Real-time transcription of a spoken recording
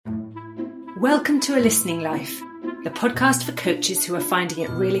Welcome to A Listening Life, the podcast for coaches who are finding it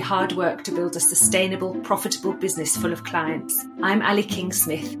really hard work to build a sustainable, profitable business full of clients. I'm Ali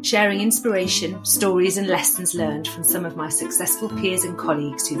King-Smith, sharing inspiration, stories and lessons learned from some of my successful peers and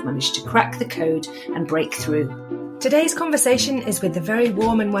colleagues who've managed to crack the code and break through. Today's conversation is with the very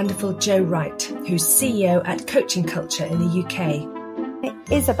warm and wonderful Jo Wright, who's CEO at Coaching Culture in the UK. It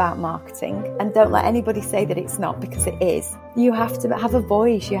is about marketing, and don't let anybody say that it's not, because it is. You have to have a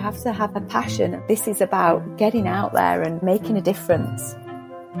voice, you have to have a passion. This is about getting out there and making a difference.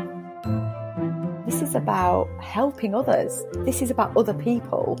 This is about helping others. This is about other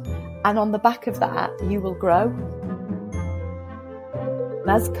people. And on the back of that, you will grow.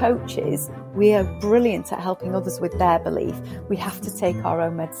 As coaches, we are brilliant at helping others with their belief. We have to take our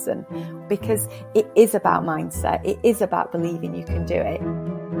own medicine because it is about mindset. It is about believing you can do it.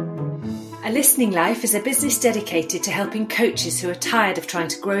 A Listening Life is a business dedicated to helping coaches who are tired of trying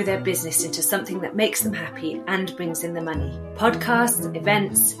to grow their business into something that makes them happy and brings in the money. Podcasts,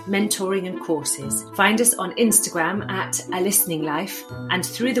 events, mentoring and courses. Find us on Instagram at A Listening Life and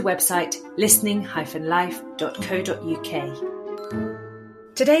through the website listening-life.co.uk.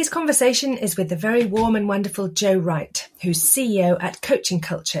 Today's conversation is with the very warm and wonderful Jo Wright, who's CEO at Coaching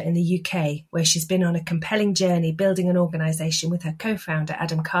Culture in the UK, where she's been on a compelling journey building an organisation with her co-founder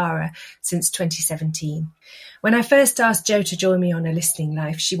Adam Kara since 2017. When I first asked Jo to join me on A Listening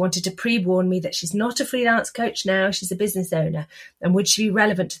Life, she wanted to pre-warn me that she's not a freelance coach now, she's a business owner, and would she be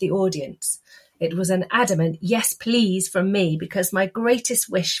relevant to the audience? It was an adamant yes please from me, because my greatest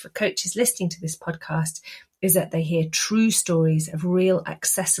wish for coaches listening to this podcast is that they hear true stories of real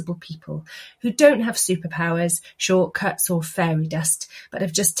accessible people who don't have superpowers, shortcuts or fairy dust, but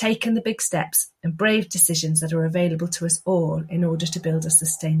have just taken the big steps and brave decisions that are available to us all in order to build a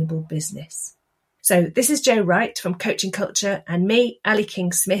sustainable business. So this is Jo Wright from Coaching Culture and me, Ali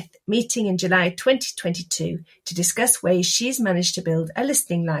King-Smith, meeting in July 2022 to discuss ways she's managed to build a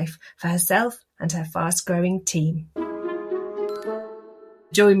listening life for herself and her fast-growing team.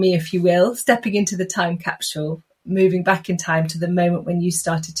 Join me, if you will, stepping into the time capsule, moving back in time to the moment when you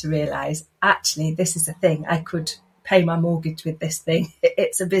started to realise, actually, this is a thing. I could pay my mortgage with this thing.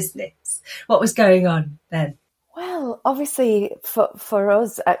 It's a business. What was going on then? Well, obviously, for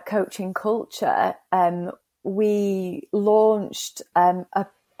us at Coaching Culture, we launched a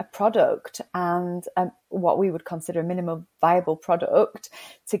product and what we would consider a minimum viable product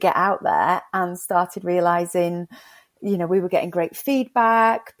to get out there, and started realising, you know, we were getting great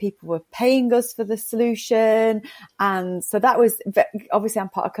feedback. People were paying us for the solution. And so that was, obviously I'm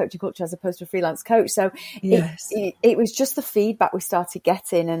part of Coaching Culture as opposed to a freelance coach. So yes, it was just the feedback we started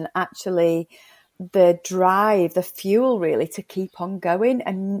getting, and actually the drive, the fuel really to keep on going.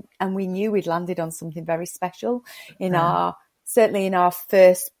 And we knew we'd landed on something very special in certainly in our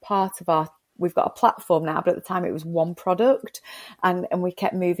first part of we've got a platform now, but at the time it was one product, and we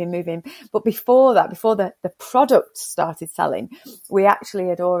kept moving. But before that, before the product started selling, we actually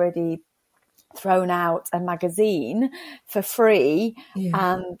had already thrown out a magazine for free.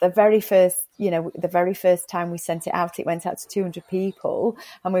 Yeah. And the very first time we sent it out, it went out to 200 people,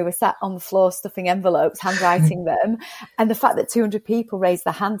 and we were sat on the floor stuffing envelopes, handwriting them. And the fact that 200 people raised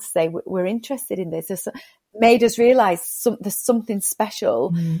their hand to say, we're interested in this, made us realise there's something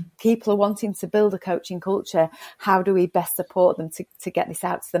special. People are wanting to build a coaching culture. How do we best support them to get this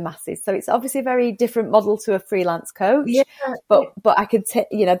out to the masses? So it's obviously a very different model to a freelance coach. Yeah. But I could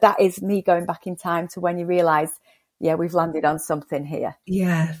that is me going back in time to when you realise, yeah, we've landed on something here.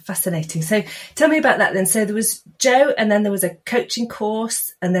 Yeah, fascinating. So tell me about that then. So there was Jo, and then there was a coaching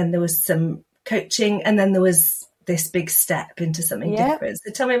course, and then there was some coaching, and then there was this big step into something different.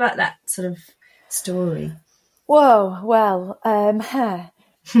 So tell me about that sort of story. Whoa, well, so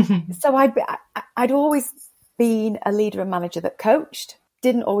I'd always been a leader and manager that coached.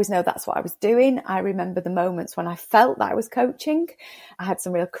 Didn't always know that's what I was doing. I remember the moments when I felt that I was coaching. I had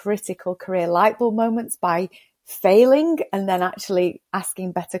some real critical career light bulb moments by failing and then actually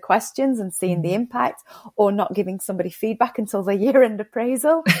asking better questions and seeing the impact, or not giving somebody feedback until the year-end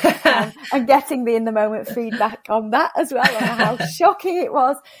appraisal and getting the in-the-moment feedback on that as well, and how shocking it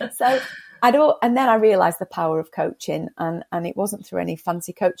was. So and then I realised the power of coaching, and it wasn't through any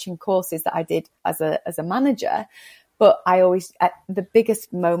fancy coaching courses that I did as a manager. But the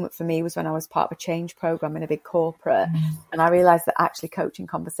biggest moment for me was when I was part of a change program in a big corporate. And I realized that actually coaching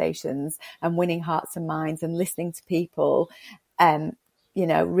conversations and winning hearts and minds and listening to people,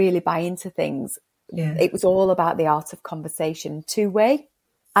 really buy into things. Yeah. It was all about the art of conversation, two-way.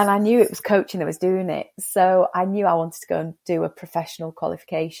 And I knew it was coaching that was doing it. So I knew I wanted to go and do a professional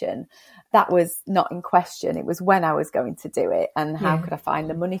qualification. That was not in question. It was when I was going to do it and how could I find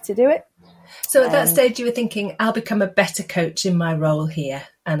the money to do it. So at that stage you were thinking, I'll become a better coach in my role here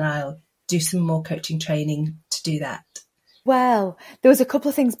and I'll do some more coaching training to do that. Well, there was a couple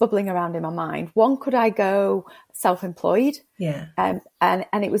of things bubbling around in my mind. One, could I go self-employed? Yeah. And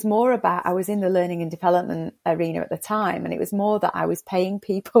it was more about, I was in the learning and development arena at the time, and it was more that I was paying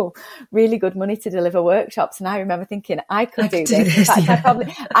people really good money to deliver workshops. And I remember thinking, I could do this. In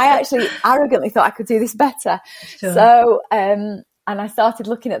fact, I actually arrogantly thought I could do this better. Sure. So, and I started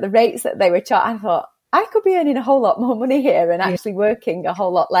looking at the rates that they were charging. I thought, I could be earning a whole lot more money here and actually working a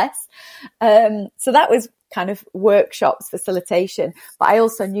whole lot less. So that was kind of workshops, facilitation. But I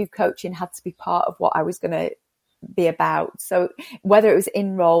also knew coaching had to be part of what I was going to be about. So whether it was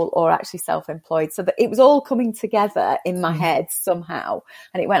in role or actually self-employed, so that it was all coming together in my head somehow.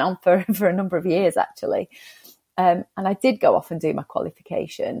 And it went on for a number of years, actually. And I did go off and do my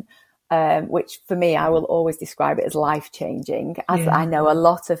qualification. Which for me, I will always describe it as life-changing, as I know a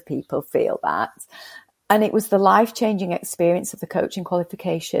lot of people feel that. And it was the life-changing experience of the coaching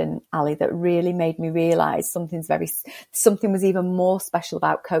qualification, Ali, that really made me realise something was even more special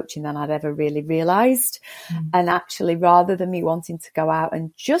about coaching than I'd ever really realised. And actually, rather than me wanting to go out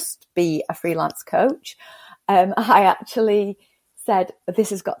and just be a freelance coach, I actually said,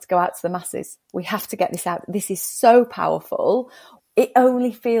 this has got to go out to the masses. We have to get this out. This is so powerful. It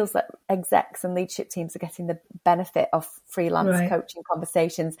only feels that execs and leadership teams are getting the benefit of freelance coaching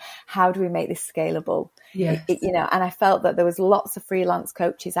conversations. How do we make this scalable? Yeah, and I felt that there was lots of freelance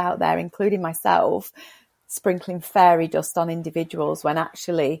coaches out there, including myself, sprinkling fairy dust on individuals when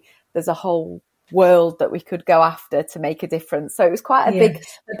actually there's a whole world that we could go after to make a difference. So it was quite a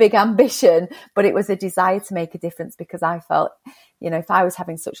big ambition, but it was a desire to make a difference, because I felt, if I was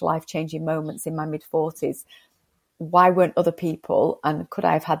having such life-changing moments in my mid-40s, why weren't other people, and could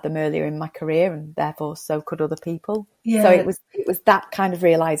I have had them earlier in my career, and therefore so could other people? So it was that kind of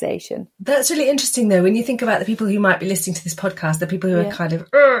realization. That's really interesting though, when you think about the people who might be listening to this podcast, the people who are kind of,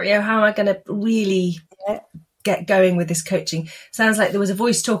 how am I going to really get going with this coaching? Sounds like there was a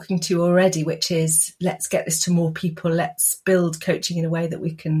voice talking to you already, which is, let's get this to more people. Let's build coaching in a way that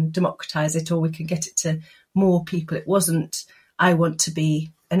we can democratize it, or we can get it to more people. It wasn't, I want to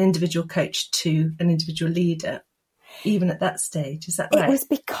be an individual coach to an individual leader. Even at that stage, is that right? It was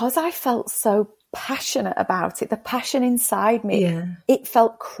because I felt so passionate about it. The passion inside me, it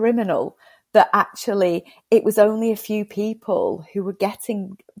felt criminal that actually it was only a few people who were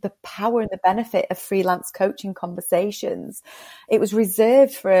getting the power and the benefit of freelance coaching conversations. It was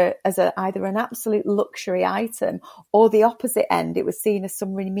reserved for either an absolute luxury item, or the opposite end. It was seen as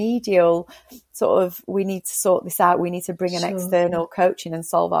some remedial sort of, we need to sort this out. We need to bring an external coach in and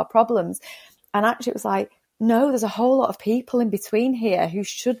solve our problems. And actually it was like, no, there's a whole lot of people in between here who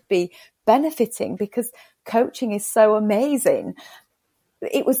should be benefiting, because coaching is so amazing.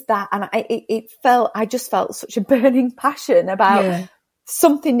 It was that, and I just felt such a burning passion about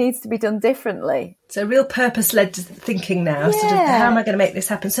something needs to be done differently. So real purpose-led thinking now, sort of, how am I going to make this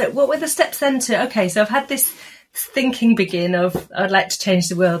happen? So what were the steps then to, okay, so I've had this thinking begin of, I'd like to change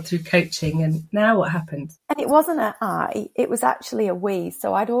the world through coaching, and now what happened? And it wasn't an I, it was actually a we.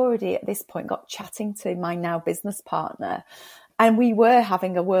 So I'd already at this point got chatting to my now business partner, and we were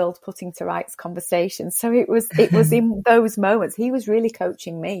having a world putting to rights conversation. So it was in those moments, he was really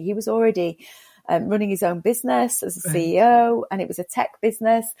coaching me. He was already running his own business as a CEO, and it was a tech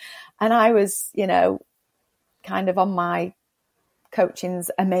business. And I was, kind of on my coaching's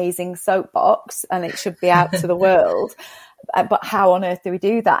amazing soapbox, and it should be out to the world. But how on earth do we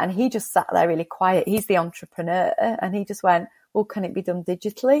do that? And he just sat there really quiet. He's the entrepreneur, and he just went, well, can it be done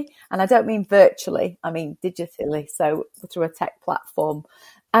digitally? And I don't mean virtually, I mean digitally. So through a tech platform.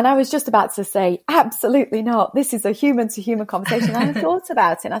 And I was just about to say, absolutely not. This is a human to human conversation. And I thought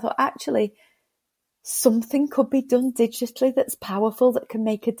about it, and I thought, actually, something could be done digitally that's powerful, that can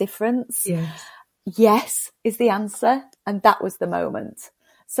make a difference. Yes is the answer. And that was the moment.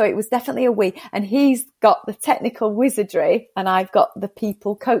 So it was definitely a we. And he's got the technical wizardry, and I've got the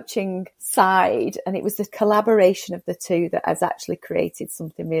people coaching side. And it was the collaboration of the two that has actually created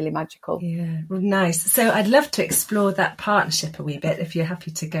something really magical. Yeah, nice. So I'd love to explore that partnership a wee bit, if you're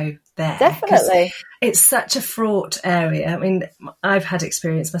happy to go there. Definitely. It's such a fraught area. I mean, I've had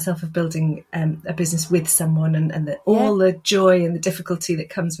experience myself of building a business with someone, and all the joy and the difficulty that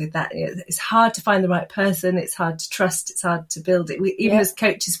comes with that. It's hard to find the right person. It's hard to trust. It's hard to build it. Even as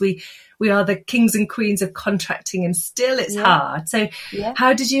coaches, we are the kings and queens of contracting, and still it's hard. So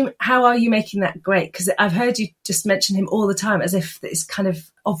how are you making that great? Because I've heard you just mention him all the time as if it's kind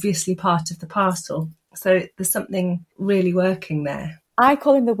of obviously part of the parcel. So there's something really working there. I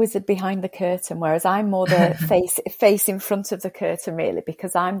call him the wizard behind the curtain, whereas I'm more the face in front of the curtain, really,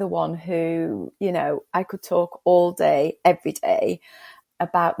 because I'm the one who, you know, I could talk all day, every day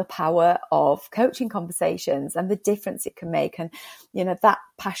about the power of coaching conversations and the difference it can make. And, you know, that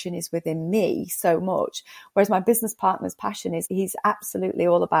passion is within me so much. Whereas my business partner's passion is he's absolutely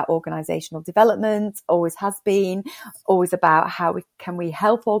all about organizational development, always has been, always about how can we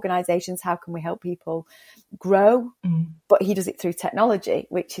help organizations, how can we help people grow, but he does it through technology,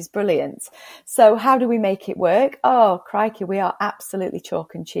 which is brilliant. So how do we make it work? Oh, crikey, we are absolutely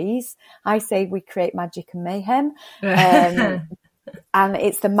chalk and cheese. I say we create magic and mayhem. And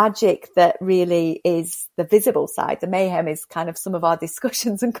it's the magic that really is the visible side. The mayhem is kind of some of our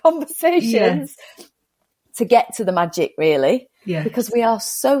discussions and conversations to get to the magic, really, because we are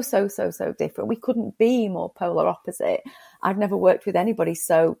so different. We couldn't be more polar opposite. I've never worked with anybody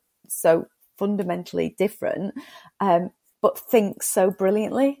so fundamentally different, but thinks so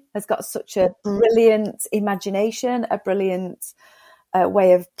brilliantly, has got such a brilliant imagination, a brilliant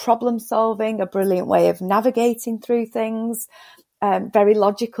way of problem solving, a brilliant way of navigating through things. Very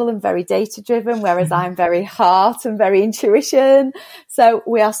logical and very data driven, whereas I'm very heart and very intuition. So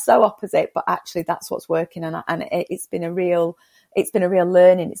we are so opposite, but actually that's what's working. And it's been a real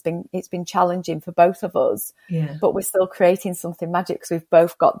learning. It's been challenging for both of us, but we're still creating something magic because we've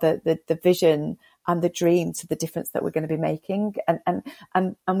both got the vision and the dream to the difference that we're going to be making.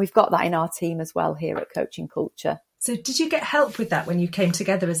 And we've got that in our team as well here at Coaching Culture. So did you get help with that when you came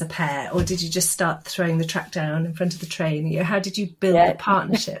together as a pair, or did you just start throwing the track down in front of the train? How did you build the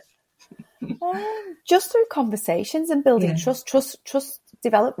partnership? Just through conversations and building trust. Trust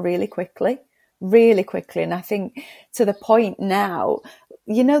developed really quickly. And I think to the point now,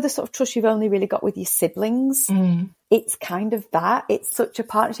 you know, the sort of trust you've only really got with your siblings. It's kind of that. It's such a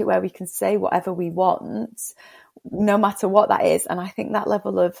partnership where we can say whatever we want, no matter what that is. And I think that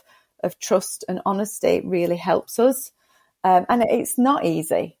level of trust and honesty really helps us. And it's not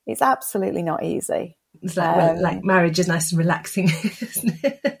easy. It's absolutely not easy. It's like marriage is nice and relaxing, isn't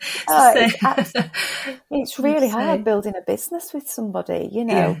it? It's really hard building a business with somebody, you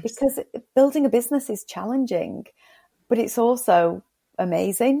know, because building a business is challenging, but it's also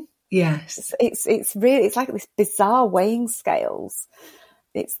amazing. Yes. It's really, it's like this bizarre weighing scales.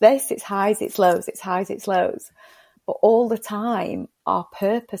 It's highs, it's lows, it's highs, it's lows. But all the time, our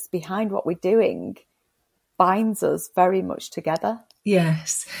purpose behind what we're doing binds us very much together.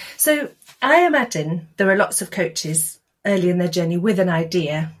 Yes. So I imagine there are lots of coaches early in their journey with an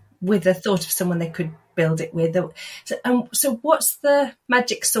idea, with a thought of someone they could build it with. So what's the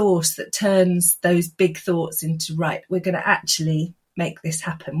magic sauce that turns those big thoughts into, right, we're going to actually make this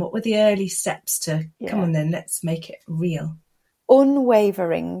happen? What were the early steps to, come on then, let's make it real?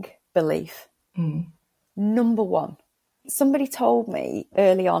 Unwavering belief. Number one. Somebody told me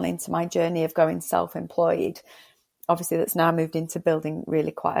early on into my journey of going self-employed, obviously that's now moved into building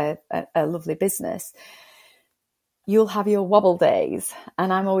really quite a lovely business, you'll have your wobble days.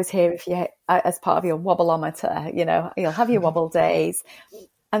 And I'm always here if you, as part of your wobbleometer, you know, you'll have your wobble days.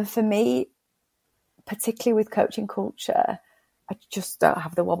 And for me, particularly with Coaching Culture, I just don't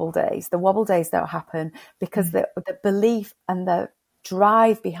have the wobble days. The wobble days don't happen because the belief and the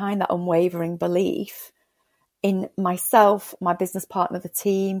drive behind that unwavering belief in myself, my business partner, the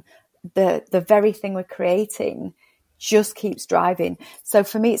team, the very thing we're creating just keeps driving. So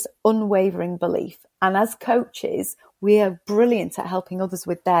for me, it's unwavering belief. And as coaches, we are brilliant at helping others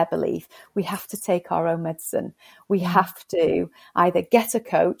with their belief. We have to take our own medicine. We have to either get a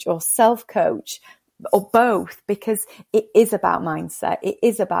coach or self-coach or both, because it is about mindset. It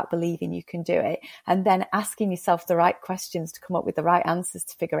is about believing you can do it, and then asking yourself the right questions to come up with the right answers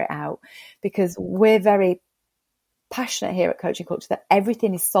to figure it out. Because we're very passionate here at Coaching Culture that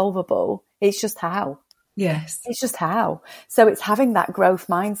everything is solvable. It's just how. Yes. It's just how. So it's having that growth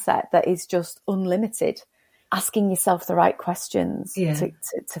mindset that is just unlimited, asking yourself the right questions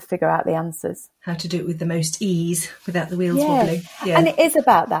to figure out the answers. How to do it with the most ease without the wheels wobbling. Yeah. And it is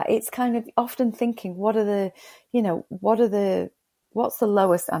about that. It's kind of often thinking, what's the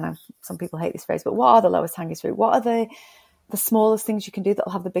lowest, I know some people hate this phrase, but what are the lowest hanging fruit? What are the smallest things you can do that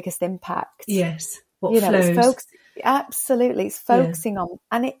will have the biggest impact? Yes. What flows? flows? Absolutely. It's focusing on,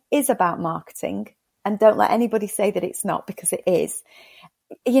 and it is about marketing. And don't let anybody say that it's not, because it is.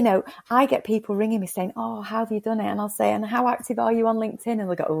 You know, I get people ringing me saying, oh, how have you done it? And I'll say, and how active are you on LinkedIn? And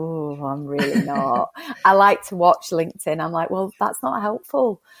they'll go, oh, I'm really not. I like to watch LinkedIn. I'm like, well, that's not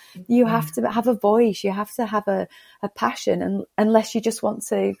helpful. You have to have a voice. You have to have a passion. And unless you just want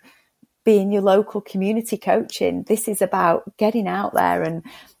to be in your local community coaching, this is about getting out there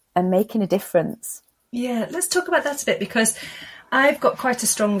and making a difference. Yeah, let's talk about that a bit, because I've got quite a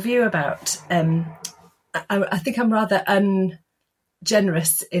strong view about, I think I'm rather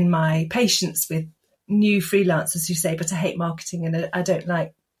ungenerous in my patience with new freelancers who say, but I hate marketing and I don't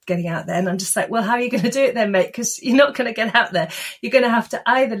like getting out there. And I'm just like, well, how are you going to do it then, mate? Because you're not going to get out there. You're going to have to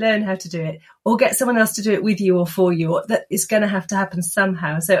either learn how to do it or get someone else to do it with you or for you, or that is going to have to happen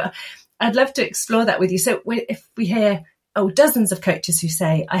somehow. So I'd love to explore that with you. So if we hear, dozens of coaches who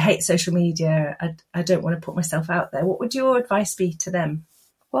say, I hate social media, I don't want to put myself out there, what would your advice be to them?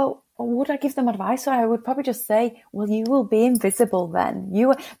 Well, would I give them advice? Or I would probably just say, well, you will be invisible then.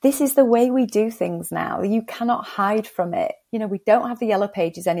 This is the way we do things now. You cannot hide from it. You know, we don't have the yellow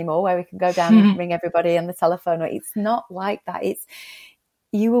pages anymore where we can go down and ring everybody on the telephone. It's not like that.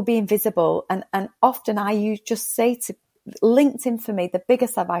 You will be invisible. And often just say to LinkedIn, for me, the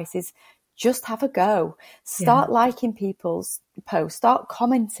biggest advice is just have a go. Start liking people's posts, start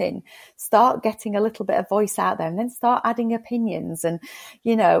commenting, start getting a little bit of voice out there, and then start adding opinions and,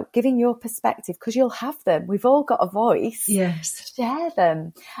 you know, giving your perspective, because you'll have them. We've all got a voice. Yes. Share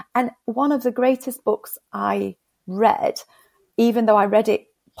them. And one of the greatest books I read, even though I read it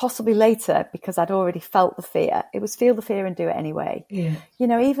possibly later because I'd already felt the fear, it was Feel the Fear and Do It Anyway. Yeah. You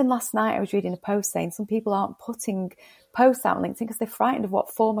know, even last night I was reading a post saying some people aren't putting posts out on LinkedIn because they're frightened of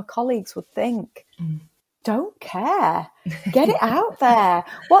what former colleagues would think. Don't care. Get it out there.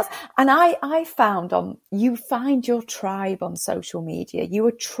 And I found you find your tribe on social media. You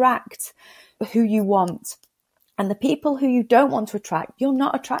attract who you want. And the people who you don't want to attract, you're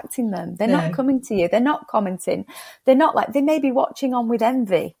not attracting them. They're not coming to you. They're not commenting. They're not they may be watching on with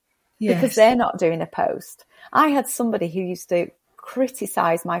envy because they're not doing a post. I had somebody who used to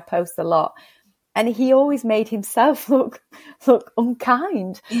criticize my post a lot, and he always made himself look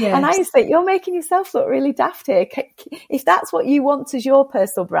unkind. Yes. And I used to think, you're making yourself look really daft here. If that's what you want as your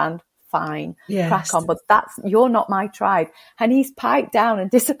personal brand, fine, crack on. But you're not my tribe. And he's piped down and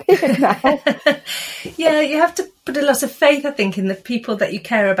disappeared now. Yeah, you have to put a lot of faith, I think, in the people that you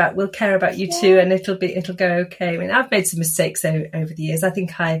care about will care about you too, and it'll go okay. I mean, I've made some mistakes over the years. I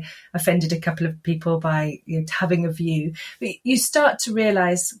think I offended a couple of people by having a view. But you start to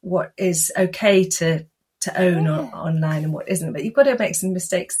realise what is okay to own online and what isn't. But you've got to make some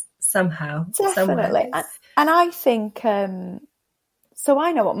mistakes somehow. Definitely. And I think... So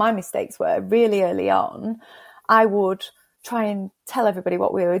I know what my mistakes were really early on. I would try and tell everybody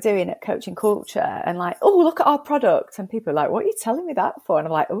what we were doing at Coaching Culture and like, oh, look at our product. And people are like, what are you telling me that for? And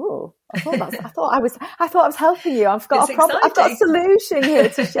I'm like, oh, I thought I was helping you. I've got a solution here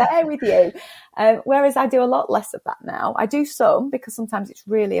to share with you. Whereas I do a lot less of that now. I do some because sometimes it's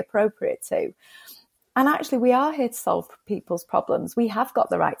really appropriate to. And actually, we are here to solve people's problems. We have got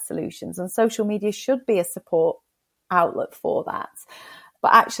the right solutions, and social media should be a support outlet for that.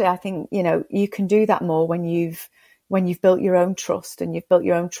 But actually, I think, you know, you can do that more when you've built your own trust, and you've built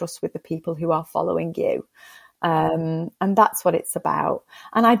your own trust with the people who are following you. And that's what it's about.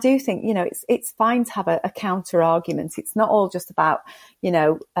 And I do think, you know, it's fine to have a counter argument. It's not all just about, you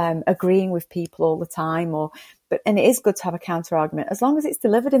know, agreeing with people all the time, and it is good to have a counter argument as long as it's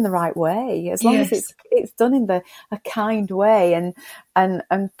delivered in the right way, as long as it's done in a kind way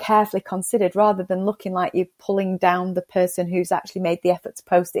and carefully considered, rather than looking like you're pulling down the person who's actually made the effort to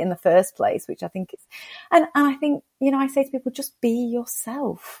post it in the first place, which I think is, and I think, you know, I say to people, just be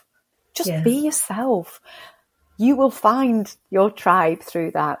yourself. Just be yourself. You will find your tribe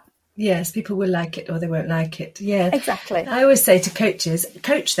through that. Yes, people will like it or they won't like it. Yeah, exactly. I always say to coaches,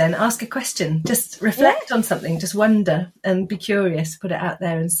 coach then, ask a question, just reflect on something, just wonder and be curious, put it out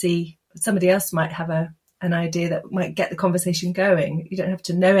there and see. Somebody else might have an idea that might get the conversation going. You don't have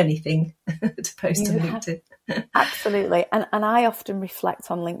to know anything to post on LinkedIn. Absolutely. And I often reflect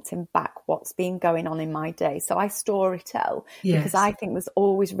on LinkedIn back what's been going on in my day. So I story tell because I think there's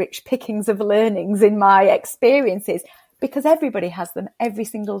always rich pickings of learnings in my experiences, because everybody has them every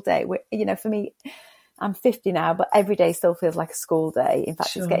single day. You know, for me, I'm 50 now, but every day still feels like a school day. In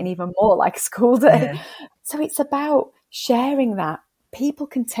fact, it's getting even more like a school day. Yeah. So it's about sharing that. People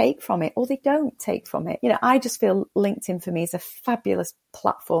can take from it or they don't take from it. You know, I just feel LinkedIn for me is a fabulous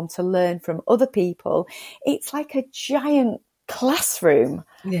platform to learn from other people. It's like a giant classroom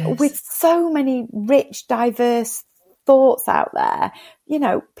with so many rich, diverse thoughts out there. You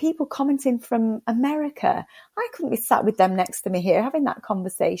know, people commenting from America. I couldn't be sat with them next to me here having that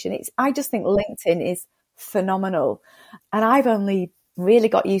conversation. I just think LinkedIn is phenomenal. And I've only really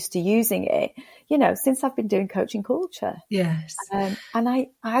got used to using it, you know, since I've been doing Coaching Culture. Yes. And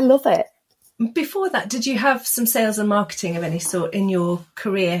I love it. Before that, did you have some sales and marketing of any sort in your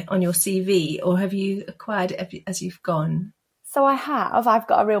career on your CV, or have you acquired it as you've gone? So I've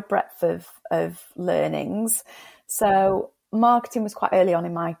got a real breadth of learnings. So marketing was quite early on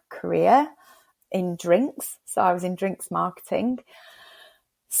in my career in drinks. So I was in drinks marketing.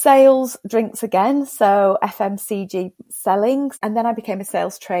 Sales, drinks again, so FMCG selling. And then I became a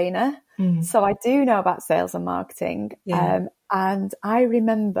sales trainer. So I do know about sales and marketing. Yeah. And I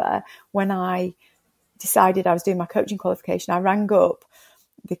remember when I decided I was doing my coaching qualification, I rang up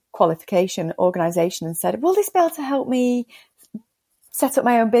the qualification organisation and said, will this be able to help me set up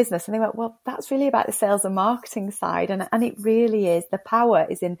my own business? And they went, well, that's really about the sales and marketing side. And it really is. The power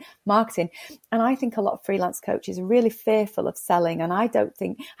is in marketing. And I think a lot of freelance coaches are really fearful of selling. And I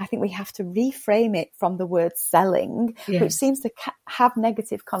think we have to reframe it from the word selling, Yes. which seems to have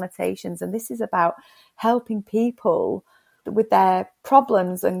negative connotations. And this is about helping people with their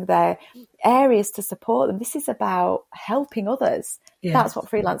problems and their areas to support them. This is about helping others. Yes. That's what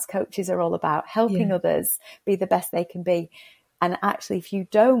freelance coaches are all about, helping others be the best they can be. And actually, if you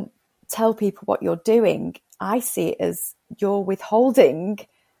don't tell people what you're doing, I see it as you're withholding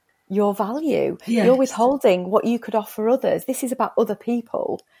your value. Yes. You're withholding what you could offer others. This is about other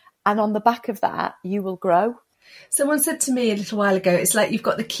people. And on the back of that, you will grow. Someone said to me a little while ago, it's like you've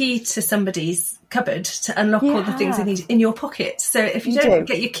got the key to somebody's cupboard to unlock all the things they need in your pocket. So if you don't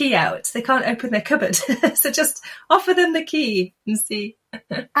get your key out, they can't open their cupboard. So just offer them the key and see.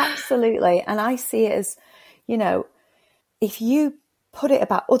 Absolutely. And I see it as, if you put it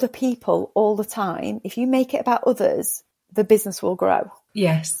about other people all the time, if you make it about others, the business will grow.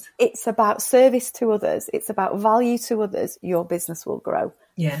 Yes. It's about service to others. It's about value to others. Your business will grow.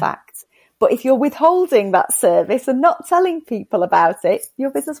 Yeah. Fact. But if you're withholding that service and not telling people about it,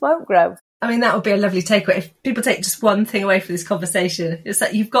 your business won't grow. I mean, that would be a lovely takeaway. If people take just one thing away from this conversation, it's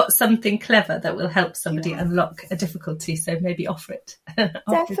that you've got something clever that will help somebody unlock a difficulty. So maybe offer it.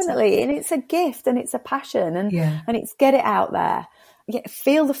 Definitely. And it's a gift and it's a passion and it's get it out there.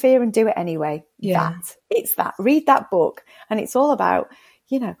 Feel the fear and do it anyway. Yeah. It's that. Read that book. And it's all about,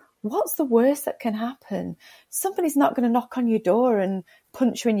 what's the worst that can happen? Somebody's not going to knock on your door and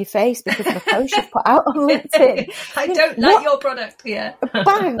punch you in your face because of a post you've put out on LinkedIn. I don't like your product. Yeah.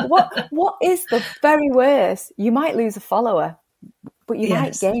 Bang. What is the very worst? You might lose a follower, but you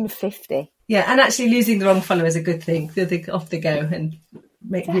might gain 50. Yeah. And actually losing the wrong follower is a good thing. They off they go and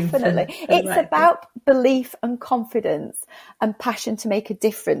make room for it's about belief and confidence and passion to make a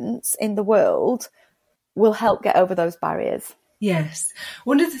difference in the world will help get over those barriers. Yes.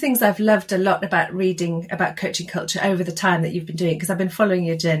 One of the things I've loved a lot about reading about coaching culture over the time that you've been doing, because I've been following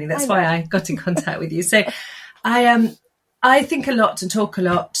your journey. That's why I got in contact with you. So I think a lot and talk a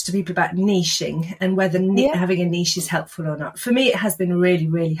lot to people about niching and whether having a niche is helpful or not. For me, it has been really,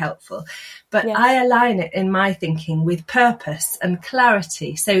 really helpful. But I align it in my thinking with purpose and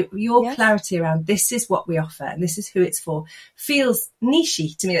clarity. So your clarity around this is what we offer and this is who it's for feels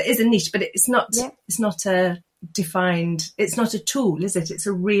nichey to me. It is a niche, but it's not a defined, it's not a tool, is it? It's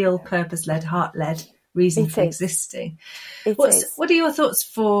a real purpose-led, heart-led reason for existing. What are your thoughts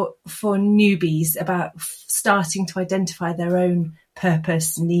for newbies about starting to identify their own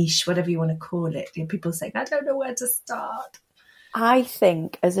purpose, niche, whatever you want to call it? People saying, I don't know where to start. I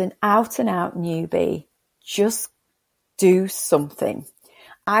think as an out-and-out newbie, just do something.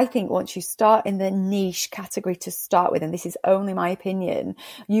 I think once you start in the niche category to start with, and this is only my opinion,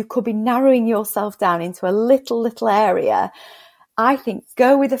 you could be narrowing yourself down into a little area. I think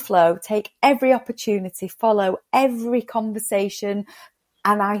go with the flow, take every opportunity, follow every conversation.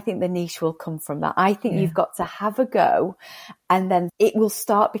 And I think the niche will come from that. I think you've got to have a go and then it will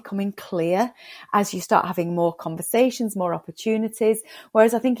start becoming clear as you start having more conversations, more opportunities.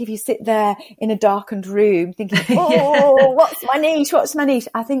 Whereas I think if you sit there in a darkened room thinking, what's my niche? What's my niche?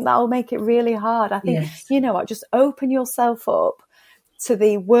 I think that'll make it really hard. I think, you know what, just open yourself up to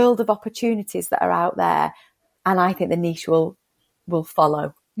the world of opportunities that are out there. And I think the niche will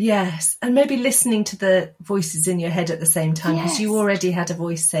follow. Yes, and maybe listening to the voices in your head at the same time, because you already had a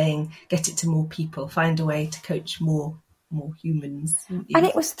voice saying, get it to more people, find a way to coach more humans. And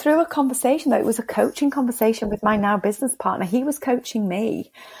it was through a conversation, though. It was a coaching conversation with my now business partner. He was coaching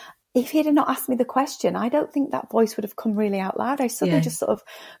me. If he had not asked me the question, I don't think that voice would have come really out loud. I suddenly just sort of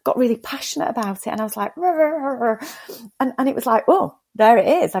got really passionate about it. And I was like, and it was like, oh, there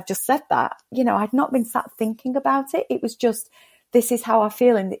it is. I've just said that. I'd not been sat thinking about it. It was just, this is how I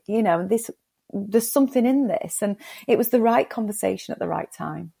feel, and there's something in this, and it was the right conversation at the right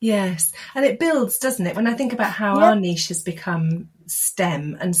time. Yes, and it builds, doesn't it? When I think about how our niche has become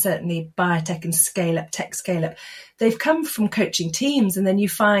STEM, and certainly biotech and tech scale up, they've come from coaching teams, and then you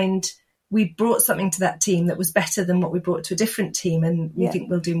find we brought something to that team that was better than what we brought to a different team, and we think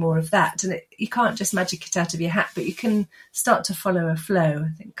we'll do more of that. And you can't just magic it out of your hat, but you can start to follow a flow, I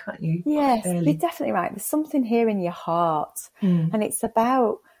think, can't you? Yes, you're definitely right. There's something here in your heart, and it's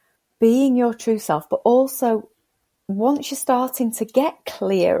about being your true self, but also once you're starting to get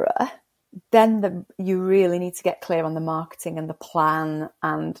clearer, then you really need to get clear on the marketing and the plan,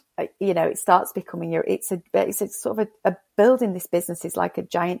 and it starts becoming it's a sort of a building this business is like a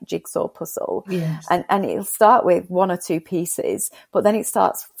giant jigsaw puzzle. Yes. And it'll start with one or two pieces, but then it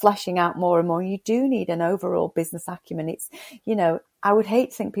starts fleshing out more and more. You do need an overall business acumen. It's, I would hate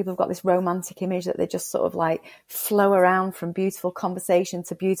to think people have got this romantic image that they just sort of like flow around from beautiful conversation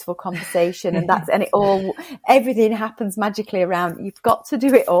to beautiful conversation, and everything happens magically around. You've got to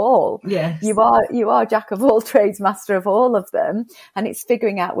do it all. Yes. You are jack of all trades, master of all of them, and it's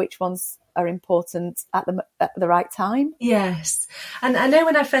figuring out which ones are important at the right time. Yes. And I know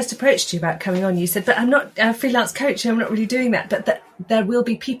when I first approached you about coming on, you said, but I'm not a freelance coach, I'm not really doing that, but that there will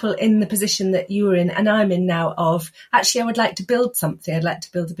be people in the position that you were in and I'm in now of, actually, I would like to build something. I'd like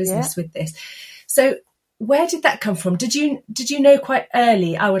to build a business with this. So where did that come from? Did you know quite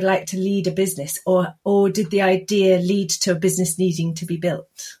early, I would like to lead a business, or did the idea lead to a business needing to be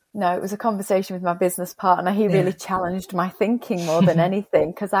built? No, it was a conversation with my business partner. He really challenged my thinking more than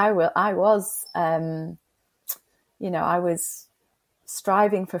anything, because I was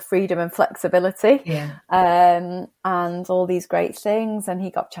striving for freedom and flexibility, and all these great things. And he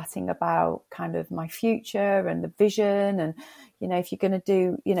got chatting about kind of my future and the vision. And, if you're going to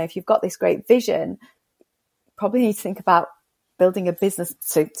do, if you've got this great vision, you probably need to think about building a business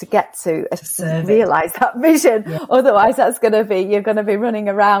to get to realize that vision. Otherwise you're going to be running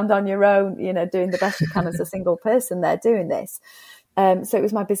around on your own, doing the best you can as a single person there doing this. So it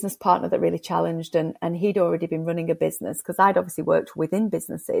was my business partner that really challenged, and he'd already been running a business, because I'd obviously worked within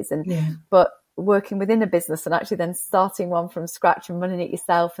businesses, but working within a business and actually then starting one from scratch and running it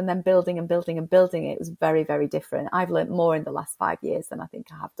yourself and then building and building and building it was very, very different. I've learned more in the last 5 years than I think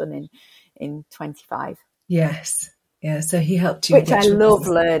I have done in 25. Yes. Yeah, so he helped you. Which I love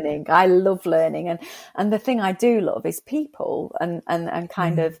learning. I love learning. And the thing I do love is people and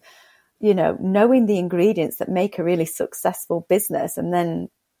kind of, knowing the ingredients that make a really successful business and then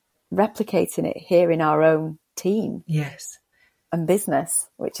replicating it here in our own team. Yes. And business,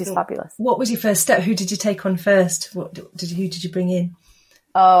 which is fabulous. What was your first step? Who did you take on first? Who did you bring in?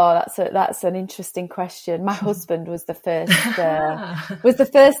 Oh, that's an interesting question. My husband was the first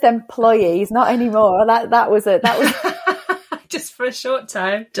employee. He's not anymore. That was just for a short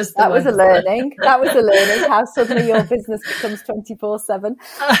time. That was a learning. How suddenly your business becomes 24/7.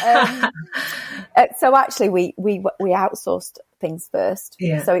 So actually, we outsourced things first.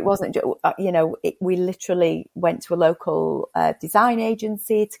 Yeah. So it wasn't, we literally went to a local design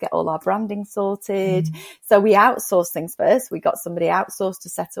agency to get all our branding sorted. So we outsourced things first. We got somebody outsourced to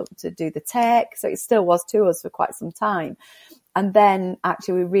set up to do the tech. So it still was to us for quite some time. And then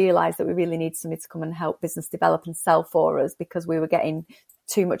actually we realised that we really needed somebody to come and help business develop and sell for us, because we were getting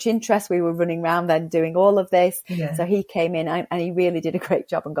too much interest. We were running around then doing all of this. Yeah. So he came in and he really did a great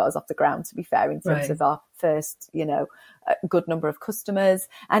job and got us off the ground, to be fair, in terms of our first, a good number of customers.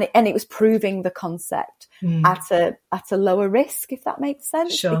 And it was proving the concept at a lower risk, if that makes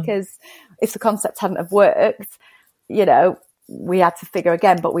sense. Sure. Because if the concept hadn't have worked, we had to figure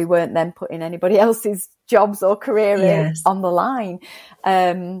again, but we weren't then putting anybody else's jobs or career on the line.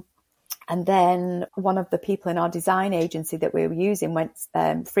 And then one of the people in our design agency that we were using went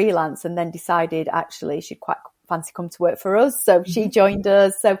freelance, and then decided actually she'd quite fancy come to work for us. So she joined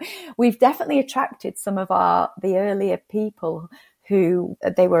us. So we've definitely attracted some of the earlier people who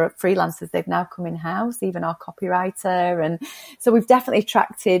they were freelancers. They've now come in-house, even our copywriter. And so we've definitely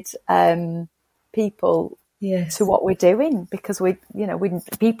attracted people to what we're doing, because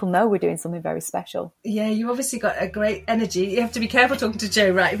people know we're doing something very special. Yeah, you obviously got a great energy. You have to be careful talking to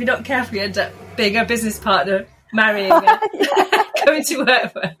Joe Wright. If you're not careful, you end up being a business partner, marrying her, coming to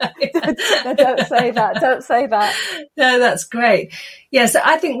work for her. No, don't say that. No, that's great. Yeah, so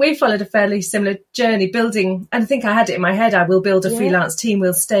I think we followed a fairly similar journey, building, and I think I had it in my head, I will build a freelance team,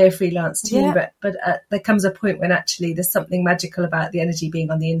 we'll stay a freelance team, but there comes a point when actually there's something magical about the energy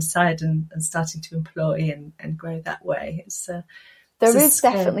being on the inside and starting to employ and grow that way. There is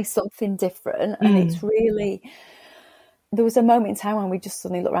definitely something different, and it's really... There was a moment in time when we just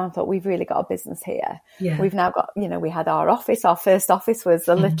suddenly looked around and thought, we've really got a business here. Yeah. We've now got, we had our office. Our first office was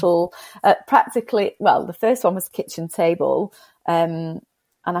a little, the first one was a kitchen table. And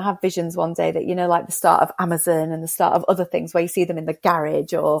I have visions one day that, like the start of Amazon and the start of other things where you see them in the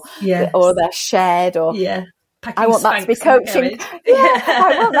garage or their shed packing I want that to be coaching.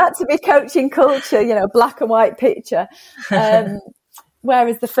 I want that to be coaching culture, you know, black and white picture.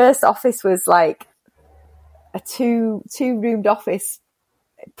 Whereas the first office was like a two-roomed office.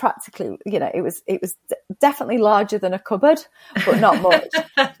 Practically, you know, it was definitely larger than a cupboard, but not much.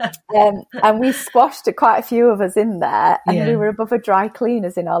 And we squashed quite a few of us in there, and we were above a dry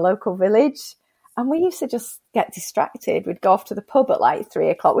cleaners in our local village. And we used to just get distracted. We'd go off to the pub at like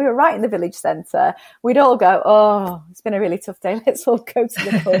 3:00. We were right in the village centre. We'd all go, oh, it's been a really tough day. Let's all go to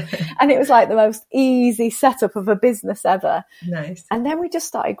the pub. And it was like the most easy setup of a business ever. Nice. And then we just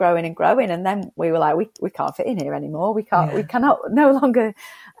started growing and growing. And then we were like, we can't fit in here anymore. We cannot no longer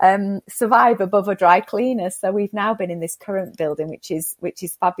survive above a dry cleaner. So we've now been in this current building, which is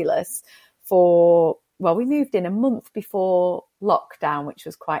fabulous we moved in a month before lockdown, which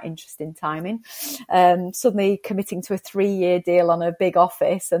was quite interesting timing. Suddenly committing to a 3-year deal on a big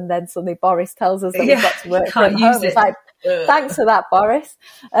office, and then suddenly Boris tells us that we've got to work from home. It's like, thanks for that, Boris.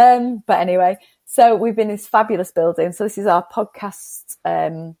 But anyway, so we've been in this fabulous building. So this is our podcast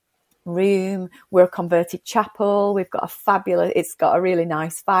room. We're a converted chapel. We've got it's got a really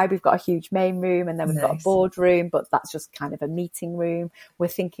nice vibe. We've got a huge main room, and then we've got a boardroom, but that's just kind of a meeting room. We're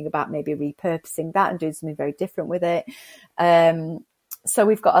thinking about maybe repurposing that and doing something very different with it. So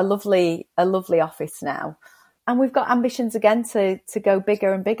we've got a lovely office now, and we've got ambitions again to go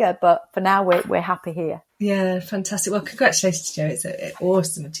bigger and bigger, but for now we're happy here. Yeah, fantastic. Well, congratulations, Jo. It's an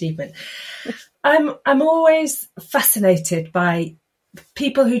awesome achievement. I'm always fascinated by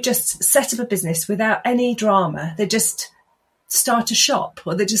people who just set up a business without any drama. They just start a shop,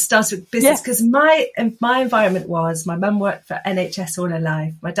 or they just start a business. Because my environment was, my mum worked for NHS all her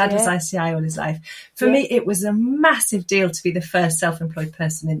life. My dad was ICI all his life. For me, it was a massive deal to be the first self-employed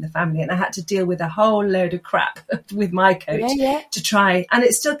person in the family. And I had to deal with a whole load of crap with my coach to try. And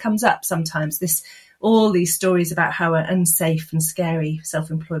it still comes up sometimes, all these stories about how unsafe and scary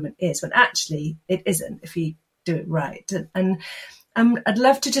self-employment is, when actually it isn't if you do it right. And I'd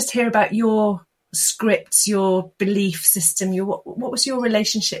love to just hear about your scripts, your belief system. What was your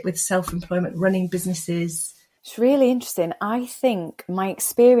relationship with self-employment, running businesses? It's really interesting. I think my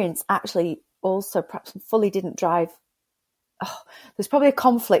experience actually also perhaps fully didn't drive. There's probably a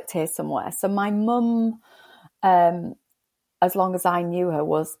conflict here somewhere. So my mum, as long as I knew her,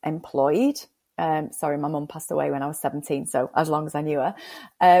 was employed. My mum passed away when I was 17. So as long as I knew her,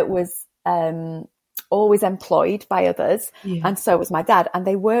 was always employed by others. And so was my dad. And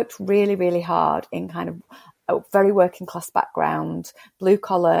they worked really, really hard in kind of a very working class background, blue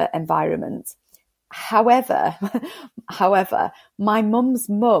collar environment. However, my mum's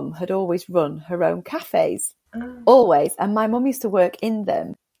mum had always run her own cafes, always. And my mum used to work in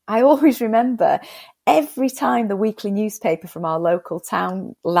them. I always remember every time the weekly newspaper from our local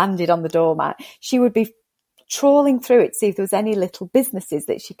town landed on the doormat, she would be trawling through it to see if there was any little businesses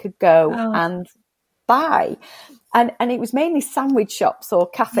that she could go and buy. And it was mainly sandwich shops or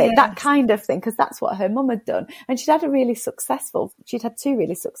cafe, that kind of thing, because that's what her mum had done. And she'd had two really successful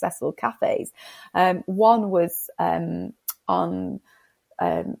cafes. One was on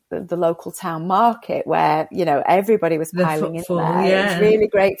the local town market, where, you know, everybody was piling in there. It was really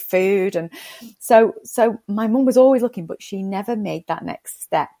great food. And so my mum was always looking, but she never made that next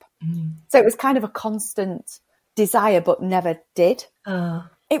step. So it was kind of a constant desire, but never did.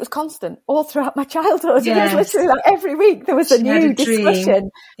 It was constant all throughout my childhood. It was literally like every week there was a new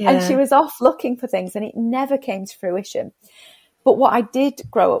discussion, and she was off looking for things, and it never came to fruition. But what I did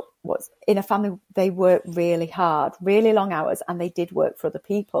grow up was in a family, they worked really hard, really long hours, and they did work for other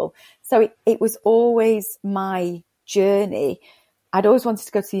people. So it was always my journey. I'd always wanted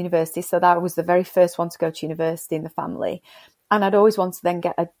to go to university. So that was the very first one to go to university in the family. And I'd always want to then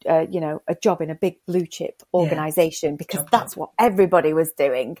get a job in a big blue chip organisation, because that's what everybody was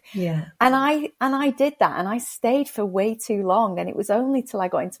doing. Yeah. And I did that, and I stayed for way too long. And it was only till I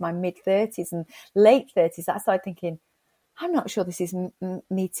got into my mid-30s and late 30s that I started thinking, I'm not sure this is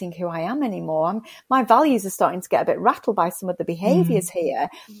meeting who I am anymore. My values are starting to get a bit rattled by some of the behaviours here.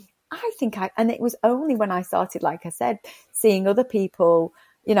 And it was only when I started, like I said, seeing other people.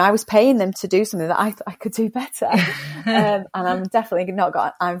 You know, I was paying them to do something that I thought I could do better. And I'm definitely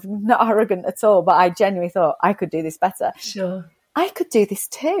I'm not arrogant at all, but I genuinely thought I could do this better. Sure. I could do this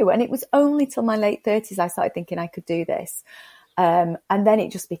too. And it was only till my late 30s I started thinking I could do this. And then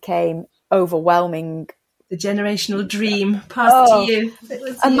it just became overwhelming. The generational dream passed to you.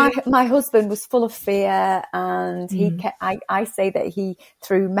 And my husband was full of fear, and I say that he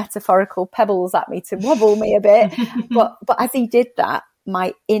threw metaphorical pebbles at me to wobble me a bit. but as he did that,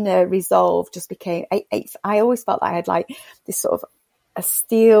 my inner resolve just became, I always felt like I had like this sort of a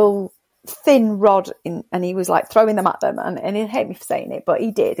steel thin rod and he was like throwing them at them, and he'd hate me for saying it, but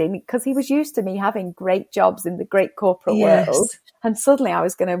he did, because he was used to me having great jobs in the great corporate world, and suddenly I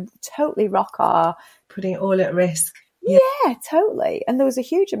was going to totally rock our... Putting it all at risk. Yeah, totally. And there was a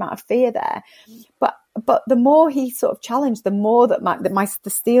huge amount of fear there. But the more he sort of challenged, the more that the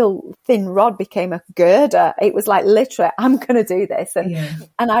steel thin rod became a girder. It was like, literally, I'm going to do this.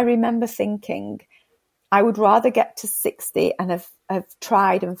 And I remember thinking, I would rather get to 60 and have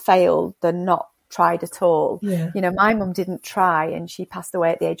tried and failed than not tried at all. Yeah. You know, my mum didn't try, and she passed away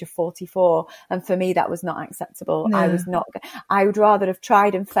at the age of 44. And for me, that was not acceptable. No. I would rather have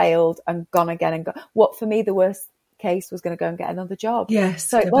tried and failed and gone again and what for me, the worst case was going to go and get another job. Yes.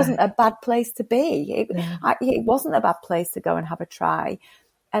 So it wasn't a bad place to be. It wasn't a bad place to go and have a try.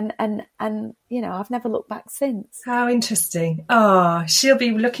 And you know, I've never looked back since. How interesting. Oh, she'll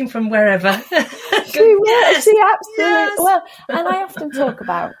be looking from wherever. She absolutely. Yes. Well, and I often talk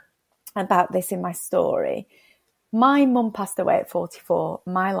about this in my story. My mum passed away at 44.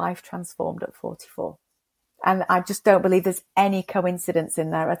 My life transformed at 44. And I just don't believe there's any coincidence in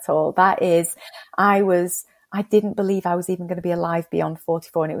there at all. That is, I didn't believe I was even going to be alive beyond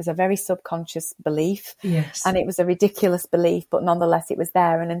 44. And it was a very subconscious belief. Yes. And it was a ridiculous belief, but nonetheless, it was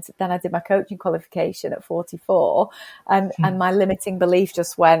there. And then I did my coaching qualification at 44. And my limiting belief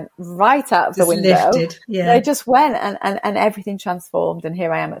just went right out of the window. Lifted. Yeah. They just went and everything transformed. And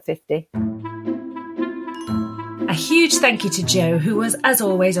here I am at 50. A huge thank you to Jo, who was, as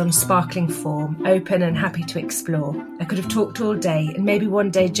always, on sparkling form, open and happy to explore. I could have talked all day, and maybe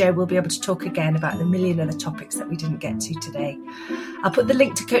one day Jo will be able to talk again about the million other topics that we didn't get to today. I'll put the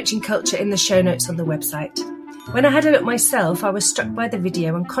link to Coaching Culture in the show notes on the website. When I had a look myself, I was struck by the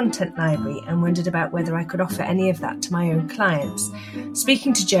video and content library and wondered about whether I could offer any of that to my own clients.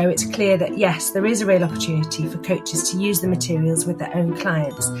 Speaking to Jo, it's clear that yes, there is a real opportunity for coaches to use the materials with their own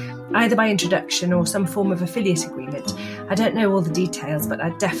clients, either by introduction or some form of affiliate agreement. I don't know all the details, but I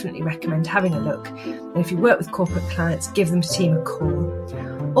definitely recommend having a look. And if you work with corporate clients, give them team a call.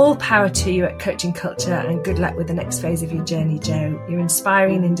 All power to you at Coaching Culture, and good luck with the next phase of your journey, Jo. You're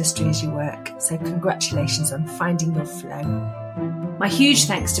inspiring an industry as you work, so congratulations on finding your flow. My huge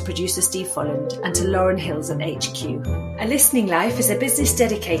thanks to producer Steve Folland and to Lauren Hills at HQ. A Listening Life is a business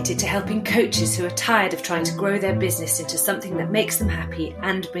dedicated to helping coaches who are tired of trying to grow their business into something that makes them happy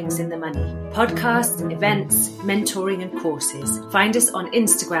and brings in the money. Podcasts, events, mentoring and courses. Find us on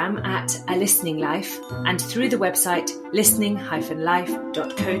Instagram at A Listening Life and through the website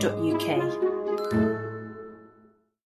listening-life.co.uk.